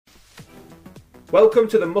Welcome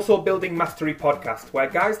to the Muscle Building Mastery Podcast, where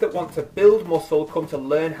guys that want to build muscle come to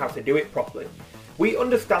learn how to do it properly. We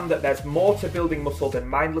understand that there's more to building muscle than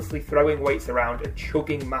mindlessly throwing weights around and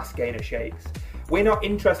chugging mass gainer shakes. We're not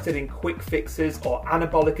interested in quick fixes or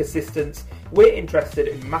anabolic assistance. We're interested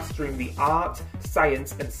in mastering the art,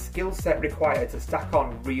 science and skill set required to stack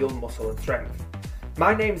on real muscle and strength.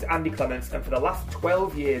 My name's Andy Clements, and for the last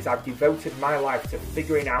 12 years I've devoted my life to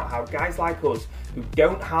figuring out how guys like us who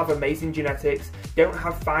don't have amazing genetics, don't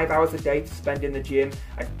have 5 hours a day to spend in the gym,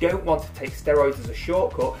 and don't want to take steroids as a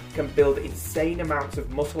shortcut can build insane amounts of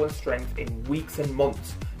muscle and strength in weeks and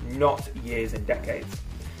months, not years and decades.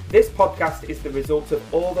 This podcast is the result of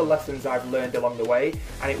all the lessons I've learned along the way,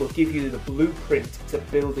 and it will give you the blueprint to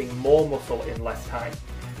building more muscle in less time.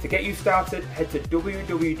 To get you started, head to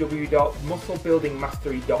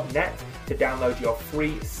www.musclebuildingmastery.net to download your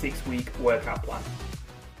free 6-week workout plan.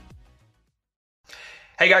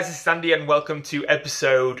 Hey guys, this is Andy and welcome to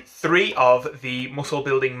episode 3 of the Muscle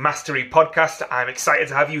Building Mastery Podcast. I'm excited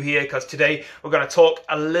to have you here because today we're going to talk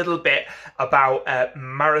a little bit about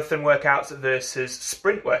marathon workouts versus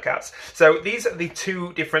sprint workouts. So these are the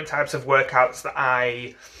two different types of workouts that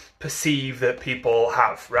I perceive that people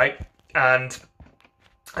have, right?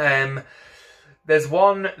 And there's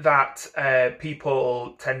one that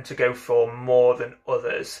people tend to go for more than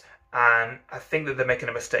others, and I think that they're making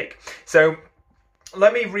a mistake. So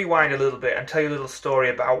let me rewind a little bit and tell you a little story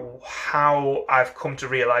about how I've come to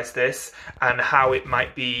realize this and how it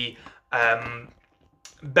might be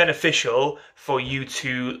beneficial for you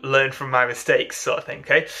to learn from my mistakes, sort of thing,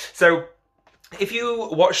 okay? So if you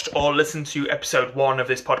watched or listened to episode 1 of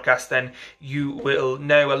this podcast, then you will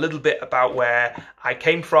know a little bit about where I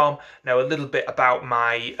came from, know a little bit about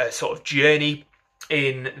my sort of journey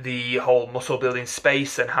in the whole muscle building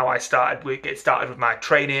space and how I started with my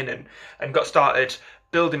training and got started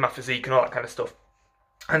building my physique and all that kind of stuff.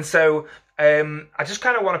 And so I just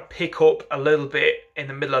kind of want to pick up a little bit in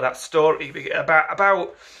the middle of that story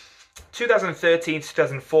about 2013 to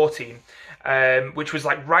 2014. Which was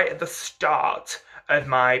like right at the start of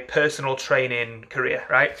my personal training career,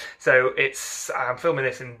 right? So I'm filming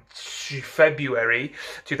this in February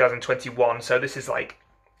 2021, so this is like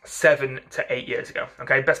 7 to 8 years ago,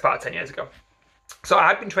 okay? Best part of 10 years ago. So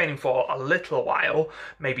I'd been training for a little while,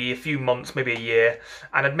 maybe a few months, maybe a year,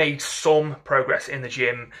 and I'd made some progress in the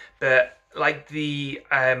gym, but like the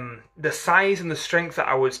size and the strength that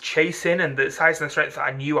I was chasing and the size and the strength that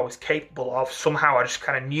I knew I was capable of, somehow I just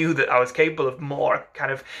kind of knew that I was capable of more. I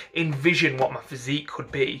kind of envisioned what my physique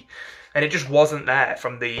could be, and it just wasn't there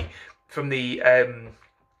from the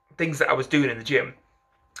things that I was doing in the gym.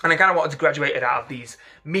 And I kind of wanted to graduate it out of these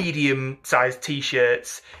medium-sized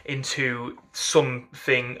t-shirts into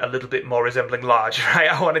something a little bit more resembling large,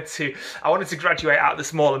 right? I wanted to graduate out of the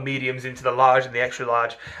small and mediums into the large and the extra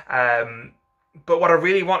large. But what I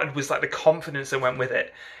really wanted was like the confidence that went with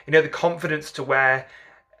it. You know, the confidence to wear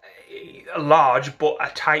a large but a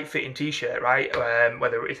tight-fitting t-shirt, right?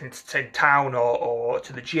 Whether it's in town or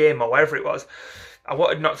to the gym or wherever it was. I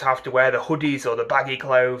wanted not to have to wear the hoodies or the baggy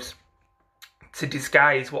clothes to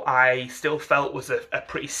disguise what I still felt was a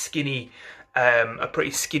pretty skinny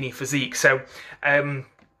physique. So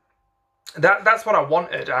that's what I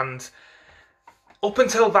wanted, and up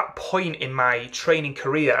until that point in my training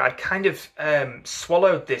career, I'd kind of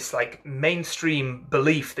swallowed this like mainstream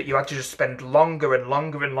belief that you had to just spend longer and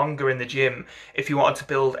longer and longer in the gym if you wanted to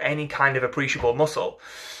build any kind of appreciable muscle.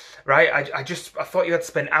 Right, I thought you had to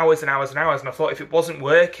spend hours and hours and hours, and I thought if it wasn't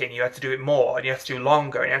working, you had to do it more, and you had to do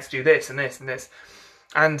longer, and you had to do this and this and this.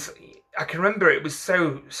 And I can remember it was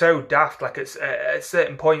so daft. Like at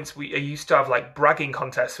certain points, I used to have like bragging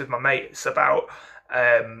contests with my mates about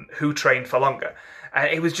who trained for longer,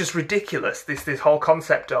 and it was just ridiculous. This whole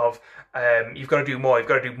concept of you've got to do more,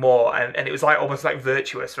 and it was like almost like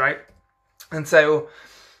virtuous, right? And so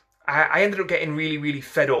I ended up getting really, really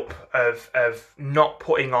fed up of not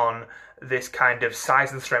putting on this kind of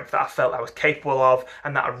size and strength that I felt I was capable of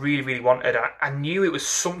and that I really, really wanted. I knew it was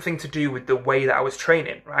something to do with the way that I was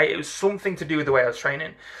training, right? It was something to do with the way I was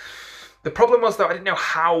training. The problem was that I didn't know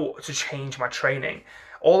how to change my training.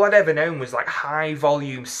 All I'd ever known was like high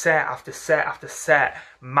volume set after set after set,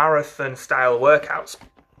 marathon style workouts.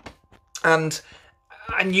 And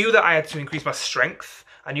I knew that I had to increase my strength.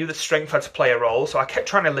 I knew that strength had to play a role, so I kept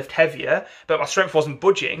trying to lift heavier, but my strength wasn't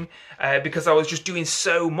budging because I was just doing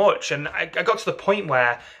so much. And I got to the point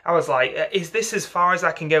where I was like, is this as far as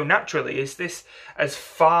I can go naturally? Is this as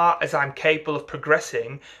far as I'm capable of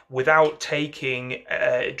progressing without taking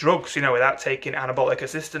drugs, without taking anabolic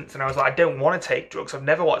assistance? And I was like, I don't want to take drugs. I've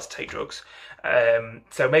never wanted to take drugs.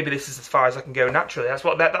 So maybe this is as far as I can go naturally. That's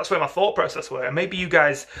where my thought process were. And maybe you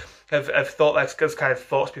guys have thought those kind of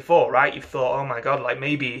thoughts before, right? You've thought, oh my God, like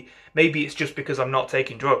maybe it's just because I'm not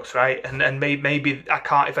taking drugs, right? And maybe I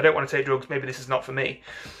can't, if I don't want to take drugs, maybe this is not for me.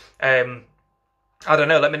 I don't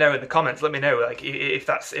know. Let me know in the comments. Let me know, like, if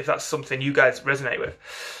that's something you guys resonate with.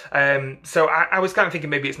 So I was kind of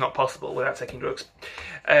thinking maybe it's not possible without taking drugs.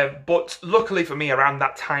 But luckily for me, around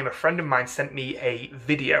that time, a friend of mine sent me a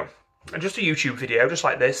video, just a YouTube video, just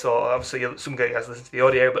like this. Or obviously some guys listen to the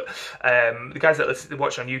audio, but the guys that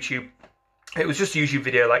watch on YouTube, it was just a YouTube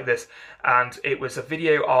video like this, and it was a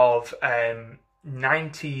video of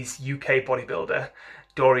 90s UK bodybuilder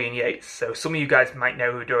Dorian Yates. So some of you guys might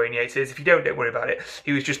know who Dorian Yates is. If you don't worry about it.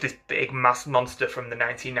 He was just this big mass monster from the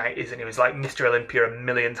 1990s, and he was like Mr. Olympia a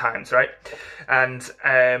million times, right? And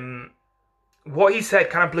what he said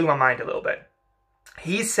kind of blew my mind a little bit.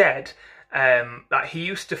 He said that he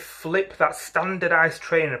used to flip that standardized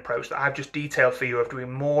training approach that I've just detailed for you of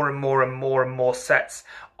doing more and more and more and more sets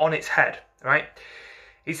on its head, right?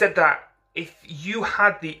 He said that if you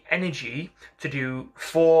had the energy to do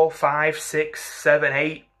 4, 5, 6, 7,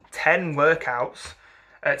 8, 10 workouts,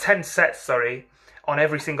 10 sets, on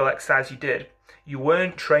every single exercise you did, you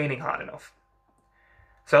weren't training hard enough.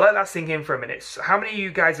 So let that sink in for a minute. So how many of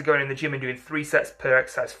you guys are going in the gym and doing 3 sets per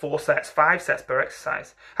exercise, 4 sets, 5 sets per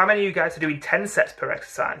exercise? How many of you guys are doing 10 sets per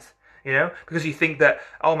exercise? You know, because you think that,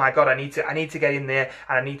 oh my God, I need to get in there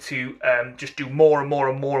and I need to just do more and more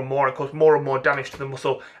and more and more and cause more and more damage to the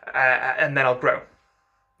muscle, and then I'll grow.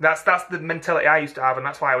 That's the mentality I used to have, and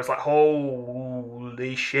that's why I was like,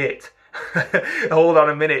 holy shit. Hold on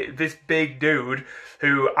a minute, this big dude,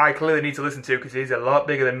 who I clearly need to listen to because he's a lot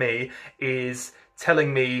bigger than me, is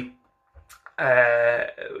telling me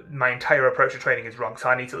my entire approach to training is wrong, so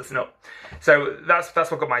I need to listen up. So that's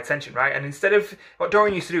what got my attention, right? And instead of what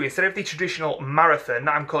Dorian used to do, instead of the traditional marathon,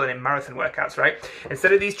 I'm calling it marathon workouts, right?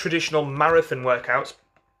 Instead of these traditional marathon workouts,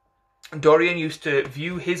 Dorian used to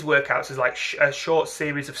view his workouts as like a short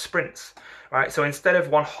series of sprints, right? So instead of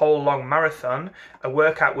one whole long marathon, a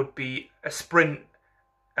workout would be a sprint,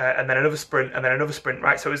 and then another sprint, and then another sprint,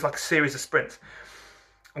 right? So it was like a series of sprints.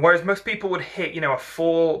 Whereas most people would hit,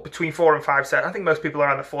 between 4 and 5 sets. I think most people are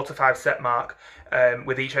around the 4 to 5 set mark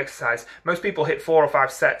with each exercise. Most people hit 4 or 5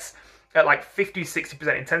 sets at like 50,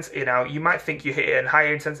 60% intensity. Now, you might think you hit it in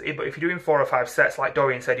higher intensity, but if you're doing 4 or 5 sets, like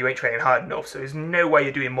Dorian said, you ain't training hard enough. So there's no way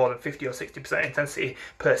you're doing more than 50 or 60% intensity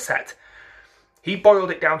per set. He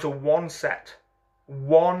boiled it down to one set,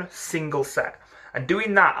 one single set. And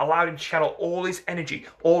doing that allowed him to channel all his energy,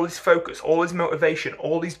 all his focus, all his motivation,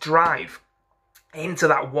 all his drive into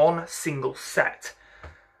that one single set,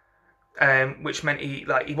 which meant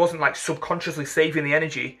he wasn't like subconsciously saving the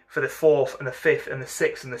energy for the 4th and the 5th and the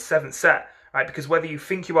 6th and the 7th set, right? Because whether you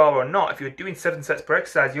think you are or not, if you're doing 7 sets per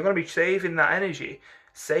exercise, you're going to be saving that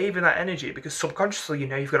energy because subconsciously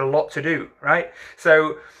you've got a lot to do, right?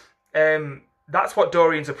 So that's what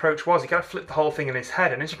Dorian's approach was. He kind of flipped the whole thing in his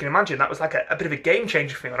head, and as you can imagine, that was like a bit of a game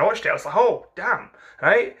changer for me. When I watched it, I was like, oh damn,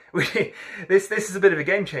 right? This is a bit of a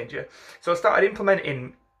game changer. So I started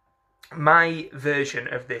implementing my version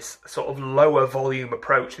of this sort of lower volume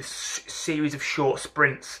approach, this series of short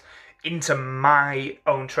sprints, into my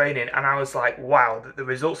own training, and I was like, wow, the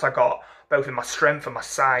results I got, both in my strength and my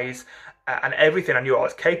size, and everything I knew I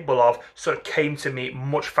was capable of, sort of came to me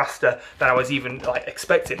much faster than I was even like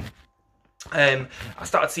expecting. I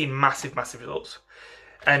started seeing massive results,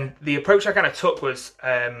 and the approach I kind of took was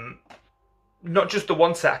not just the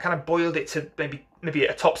one set. I kind of boiled it to maybe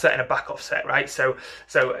a top set and a back off set, right? So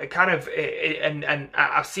it kind of and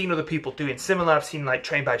I've seen other people doing similar. I've seen like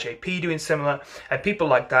Trained by JP doing similar, and people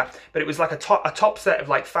like that. But it was like a top set of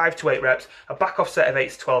like 5 to 8 reps, a back off set of 8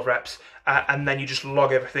 to 12 reps, and then you just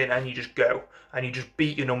log everything and you just go and you just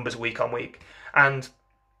beat your numbers week on week. And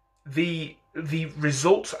the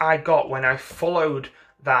results I got when I followed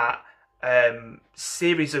that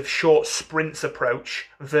series of short sprints approach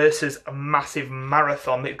versus a massive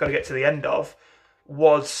marathon that you've got to get to the end of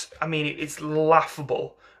was, I mean, it's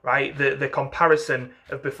laughable, right? The comparison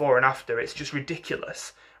of before and after, it's just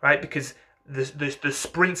ridiculous, right? Because the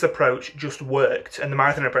sprints approach just worked and the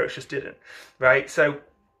marathon approach just didn't, right? So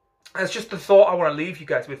that's just the thought I want to leave you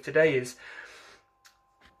guys with today is,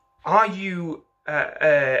 are you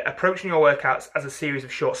approaching your workouts as a series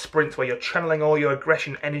of short sprints where you're channeling all your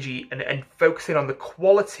aggression, energy, and focusing on the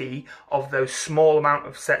quality of those small amount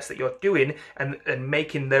of sets that you're doing and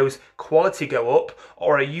making those quality go up?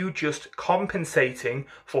 Or are you just compensating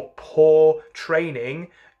for poor training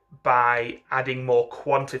by adding more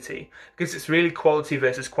quantity? Because it's really quality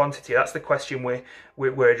versus quantity. That's the question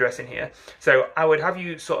we're addressing here. So I would have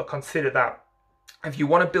you sort of consider that if you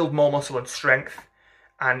want to build more muscle and strength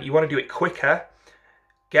and you want to do it quicker,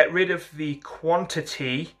 get rid of the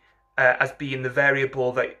quantity as being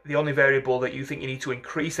the only variable that you think you need to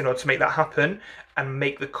increase in order to make that happen, and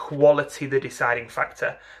make the quality the deciding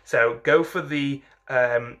factor. So go for the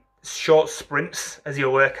short sprints as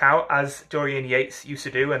your workout, as Dorian Yates used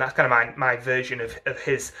to do, and that's kind of my version of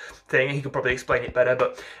his thing. He could probably explain it better,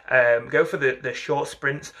 but go for the short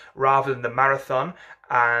sprints rather than the marathon,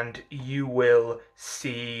 and you will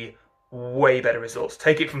see way better results.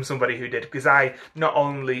 Take it from somebody who did, because I not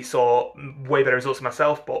only saw way better results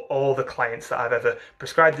myself, but all the clients that I've ever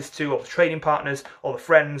prescribed this to, all the training partners, all the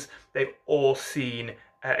friends, they've all seen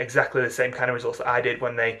exactly the same kind of results that I did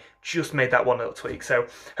when they just made that one little tweak. So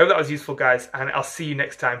hope that was useful, guys, and I'll see you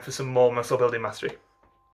next time for some more muscle building mastery.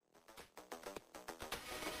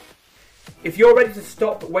 If you're ready to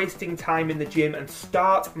stop wasting time in the gym and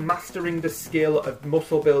start mastering the skill of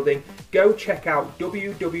muscle building, go check out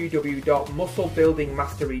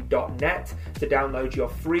www.musclebuildingmastery.net to download your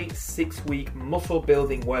free 6-week muscle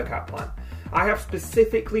building workout plan. I have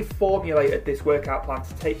specifically formulated this workout plan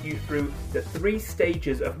to take you through the 3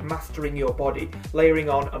 stages of mastering your body, layering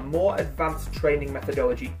on a more advanced training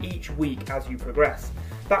methodology each week as you progress.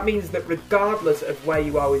 That means that regardless of where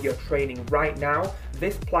you are with your training right now,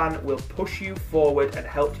 this plan will push you forward and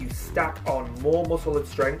help you stack on more muscle and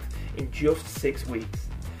strength in just 6 weeks.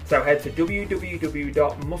 So head to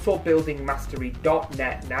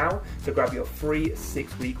www.musclebuildingmastery.net now to grab your free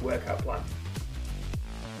 6-week workout plan.